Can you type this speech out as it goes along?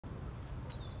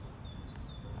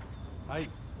Hi,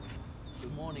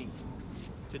 good morning.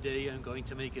 Today I'm going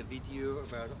to make a video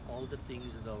about all the things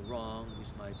that are wrong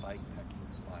with my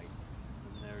bikepacking bike.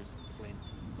 And there's plenty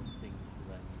of things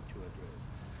that I need to address.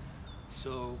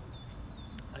 So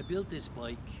I built this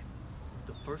bike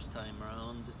the first time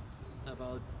around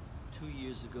about 2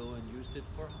 years ago and used it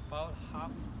for about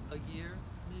half a year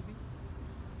maybe.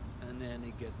 And then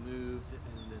it get moved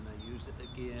and then I use it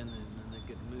again and then it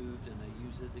get moved and I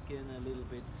use it again a little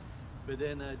bit. But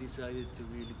then I decided to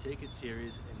really take it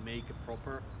serious and make a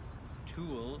proper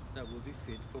tool that will be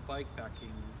fit for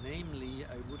bikepacking. Namely,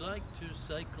 I would like to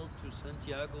cycle to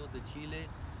Santiago de Chile,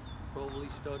 probably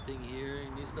starting here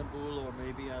in Istanbul, or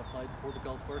maybe I'll fly to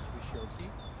Portugal first, we shall see.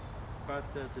 But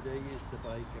today is the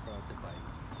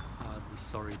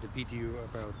video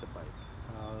about the bike.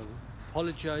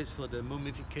 Apologize for the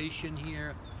mummification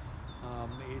here.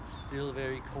 It's still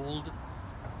very cold.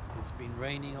 It's been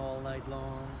raining all night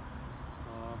long.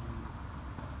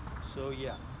 So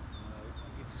yeah,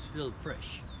 it's still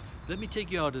fresh. Let me take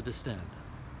you out of the stand.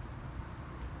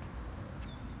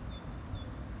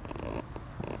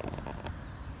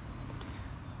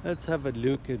 Let's have a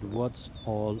look at what's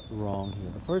all wrong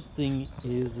here. The first thing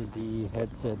is the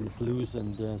headset is loose,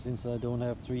 and since I don't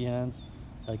have 3 hands,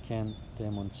 I can't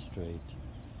demonstrate.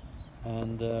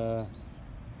 And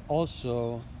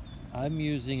also, I'm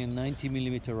using a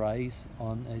 90mm rise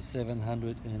on a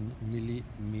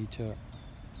 700mm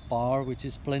bar, which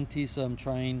is plenty, so I'm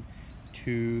trying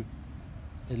to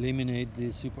eliminate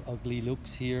the super ugly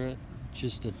looks here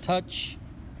just a touch.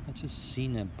 I just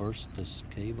seen a burst this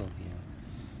cable here.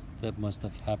 That must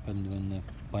have happened when the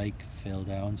bike fell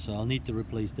down, so I'll need to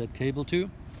replace that cable too.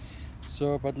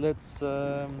 So, but let's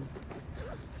sorry,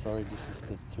 this is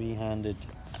the three-handed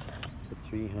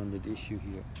issue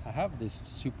here. I have this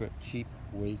super cheap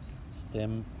weight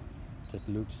stem that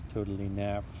looks totally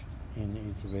naff in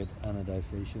its red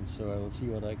anodization, so I will see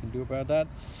what I can do about that.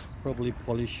 Probably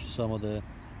polish some of the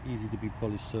easy to be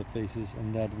polished surfaces,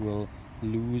 and that will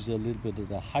lose a little bit of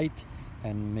the height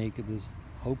and make this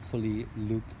hopefully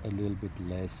look a little bit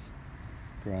less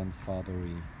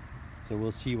grandfathery. So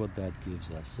we'll see what that gives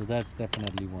us. So that's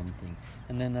definitely one thing.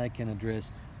 And then I can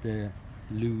address the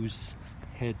loose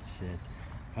headset.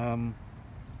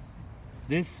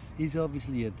 This is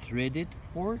obviously a threaded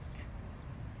fork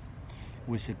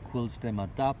with a quill stem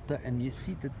adapter, and you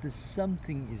see that there's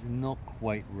something is not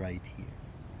quite right here.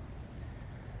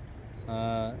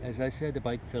 As I said, the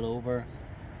bike fell over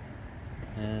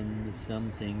and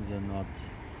some things are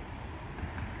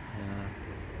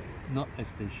not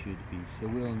as they should be, so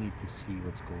we'll need to see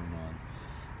what's going on.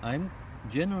 I'm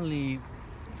generally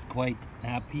quite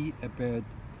happy about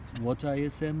what I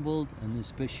assembled, and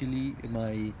especially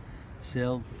my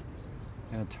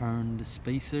self-turned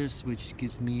spacers, which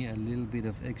gives me a little bit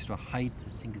of extra height. I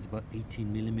think it's about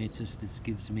 18mm. This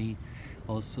gives me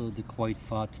also the quite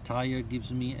fat tire gives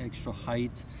me extra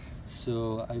height.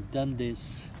 So I've done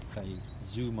this, if I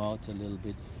zoom out a little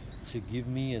bit, to give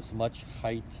me as much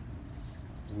height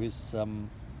with some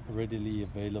readily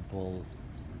available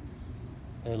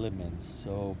elements.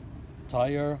 So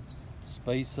tire,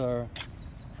 spacer,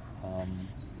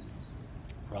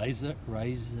 riser,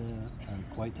 and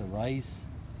quite a rise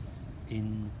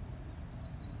in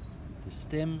the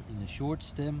stem, in the short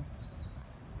stem,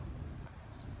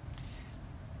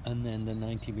 and then the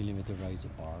 90mm riser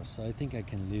bar. So I think I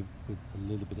can live with a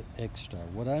little bit of extra.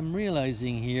 What I'm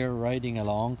realizing here riding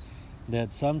along,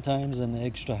 that sometimes an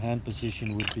extra hand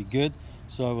position would be good,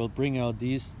 so I will bring out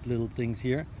these little things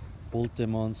here, bolt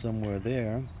them on somewhere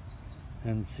there,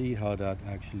 and see how that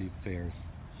actually fares.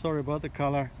 Sorry about the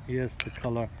color. Yes, the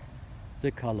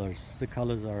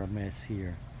colors are a mess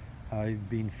here. I've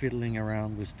been fiddling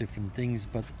around with different things,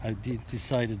 but I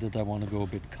decided that I want to go a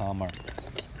bit calmer.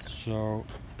 So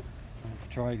I've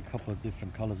tried a couple of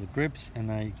different colors of grips,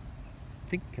 and I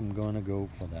think I'm gonna go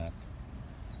for that.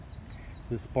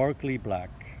 The sparkly black.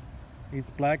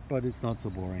 It's black, but it's not so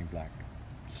boring black.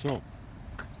 So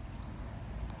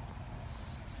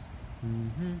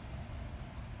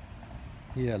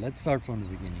yeah, let's start from the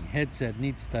beginning. Headset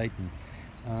needs tightened.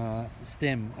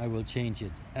 Stem, I will change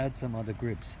it. Add some other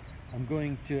grips. I'm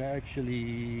going to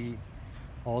actually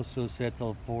also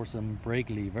settle for some brake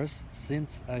levers,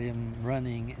 since I am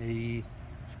running a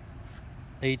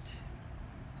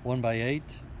 1x8.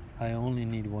 I only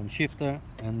need one shifter,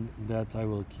 and that I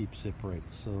will keep separate.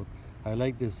 So I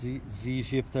like the Z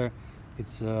shifter.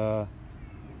 It's not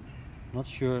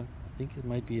sure, I think it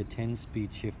might be a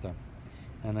 10-speed shifter,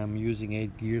 and I'm using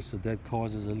 8 gears, so that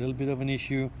causes a little bit of an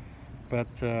issue,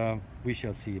 but we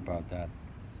shall see about that.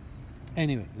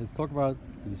 Anyway, let's talk about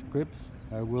these grips.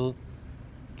 I will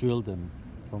drill them.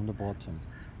 from the bottom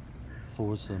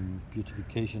for some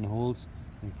beautification holes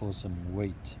and for some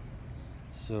weight.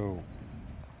 So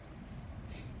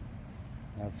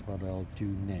that's what I'll do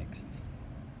next.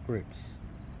 Grips,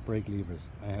 brake levers.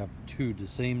 I have two the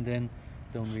same then.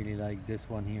 Don't really like this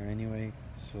one here anyway,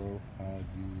 so I'll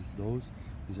use those.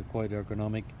 These are quite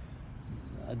ergonomic.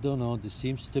 I don't know, this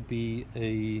seems to be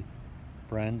a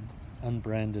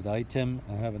unbranded item.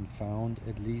 I haven't found,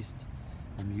 at least.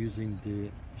 I'm using the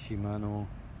Shimano,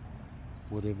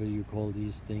 whatever you call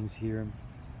these things here.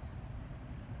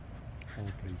 I'll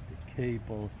place the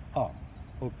cable. Oh,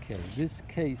 okay, this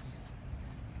case,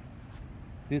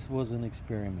 this was an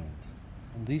experiment.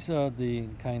 And these are the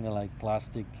kind of like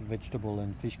plastic vegetable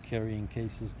and fish carrying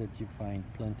cases that you find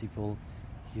plentiful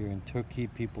here in Turkey.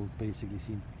 People basically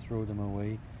seem to throw them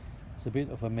away. It's a bit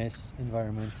of a mess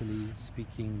environmentally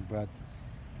speaking, but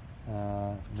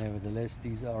nevertheless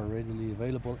these are readily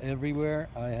available everywhere.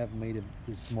 I have made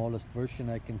the smallest version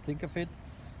I can think of it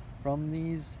from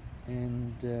these,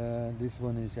 and this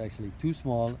one is actually too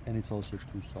small and it's also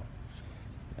too soft.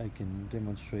 I can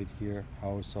demonstrate here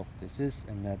how soft this is,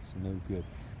 and that's no good.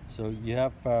 So you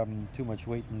have too much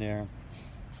weight in there,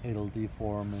 it'll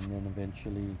deform, and then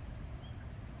eventually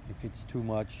if it's too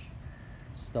much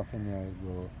stuff in there, it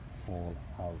will fall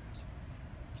out.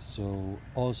 So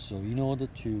also, in order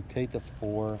to cater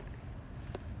for,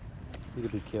 need to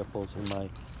be careful so my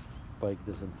bike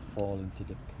doesn't fall into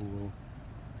the pool.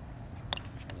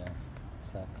 Yeah,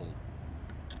 exactly.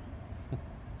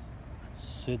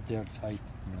 Sit there tight,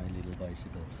 my little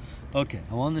bicycle. Okay,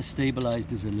 I want to stabilize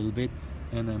this a little bit,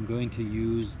 and I'm going to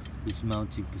use this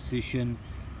mounting position,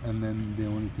 and then the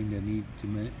only thing I need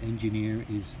to engineer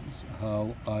is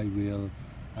how I will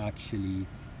actually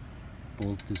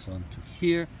bolt this onto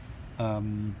here.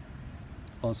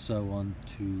 Also I want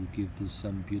to give this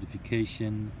some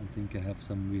beautification. I think I have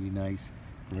some really nice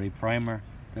gray primer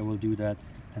that will do that,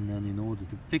 and then in order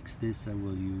to fix this I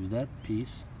will use that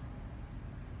piece,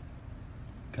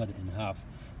 cut it in half.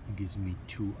 It gives me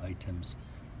two items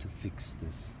to fix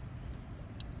this.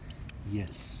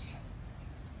 Yes.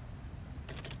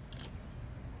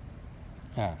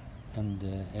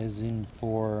 And as in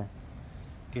for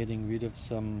getting rid of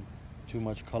some too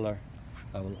much color,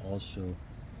 I will also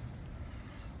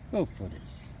go for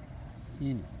this.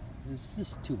 You know, this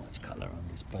is too much color on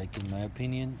this bike in my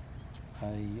opinion.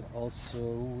 I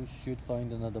also should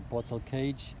find another bottle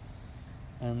cage,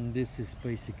 and this is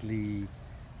basically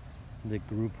the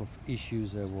group of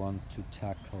issues I want to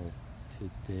tackle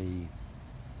today.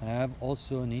 I have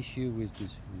also an issue with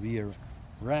this rear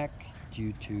rack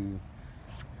due to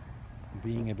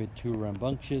being a bit too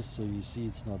rambunctious, so you see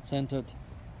it's not centered.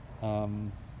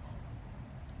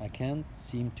 I can't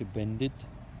seem to bend it,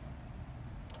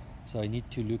 so I need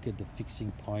to look at the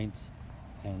fixing points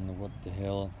and what the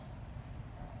hell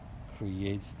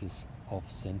creates this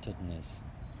off-centeredness.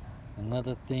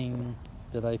 Another thing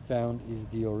that I found is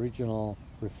the original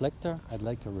reflector. I'd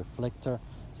like a reflector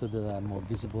so that I'm more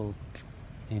visible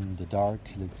in the dark.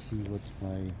 Let's see what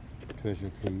my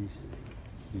treasure case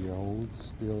here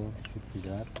holds. Still should be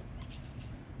that.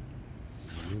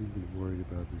 I'm a little bit worried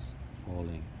about this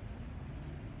falling.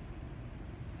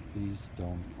 Please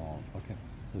don't fall. Okay,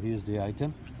 so here's the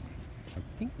item. I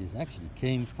think this actually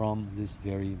came from this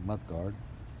very mudguard.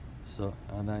 So,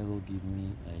 and I will give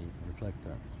me a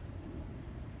reflector.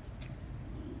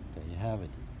 There you have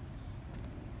it.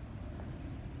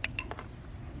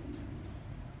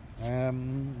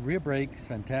 Rear brakes,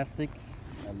 fantastic.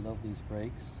 I love these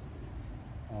brakes.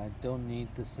 I don't need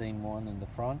the same one in the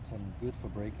front. I'm good for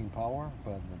braking power,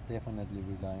 but I definitely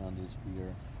rely on this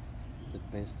rear. The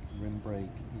best rim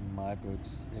brake in my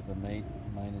books ever made,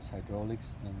 minus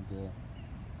hydraulics, and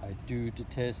I do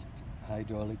detest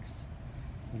hydraulics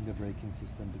in the braking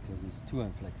system because it's too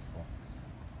inflexible.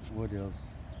 What else?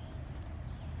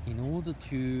 In order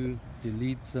to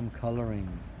delete some coloring,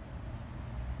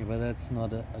 yeah, but that's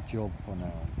not a job for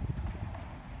now.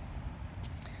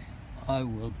 I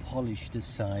will polish the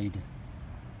side.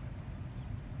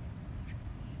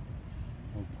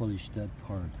 I'll polish that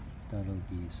part. That'll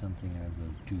be something I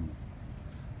will do.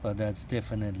 But that's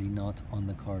definitely not on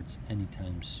the cards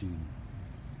anytime soon.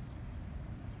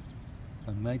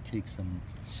 I might take some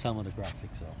of the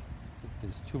graphics off. If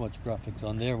there's too much graphics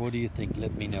on there, what do you think?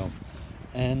 Let me know.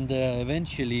 And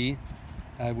eventually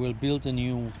I will build a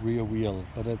new rear wheel,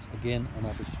 but that's again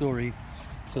another story.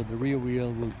 So the rear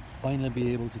wheel will finally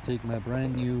be able to take my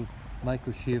brand new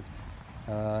microshift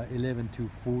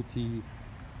 11-40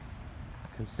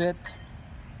 cassette,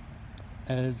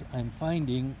 as I'm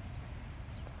finding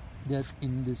that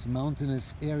in this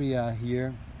mountainous area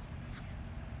here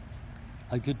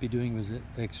I could be doing with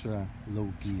extra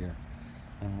low gear.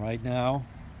 And right now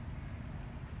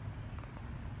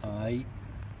I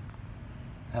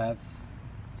have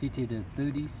fitted a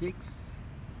 36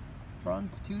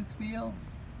 front tooth wheel.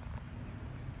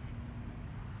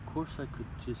 Of course I could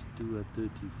just do a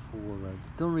 34.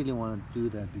 I don't really want to do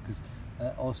that because I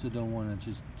also don't want to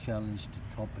just challenge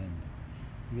the top end.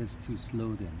 It gets too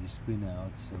slow then, you spin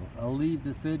out. So I'll leave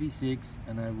the 36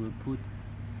 and I will put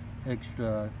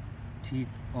extra teeth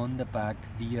on the back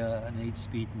via an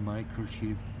 8-speed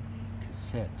microshift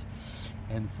cassette.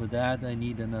 And for that I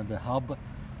need another hub,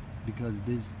 because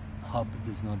this hub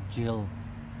does not gel.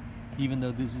 Even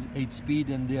though this is 8-speed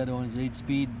and the other one is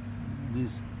 8-speed,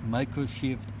 this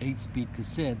microshift 8-speed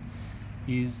cassette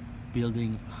is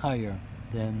building higher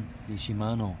than the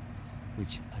Shimano,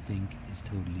 which I think is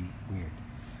totally weird.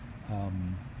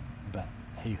 But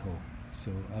hey ho,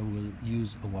 so I will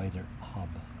use a wider hub.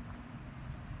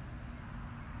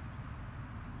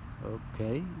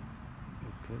 Okay.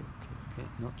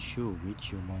 Not sure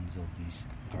which ones of these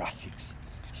graphics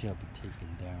shall be taken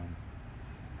down.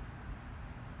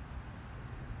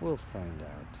 We'll find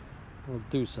out. We'll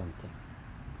do something.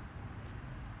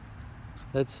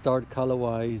 Let's start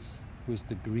color-wise with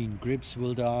the green grips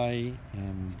will die,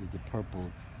 and the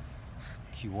purple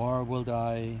QR will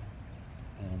die,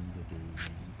 and the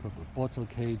purple bottle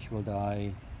cage will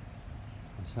die,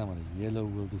 and some of the yellow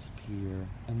will disappear,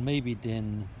 and maybe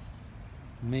then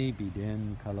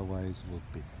color-wise will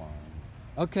be fine.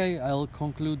 Okay, I'll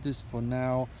conclude this for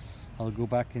now. I'll go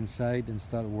back inside and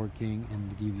start working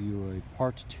and give you a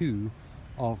part 2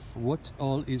 of what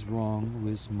all is wrong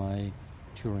with my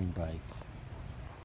touring bike.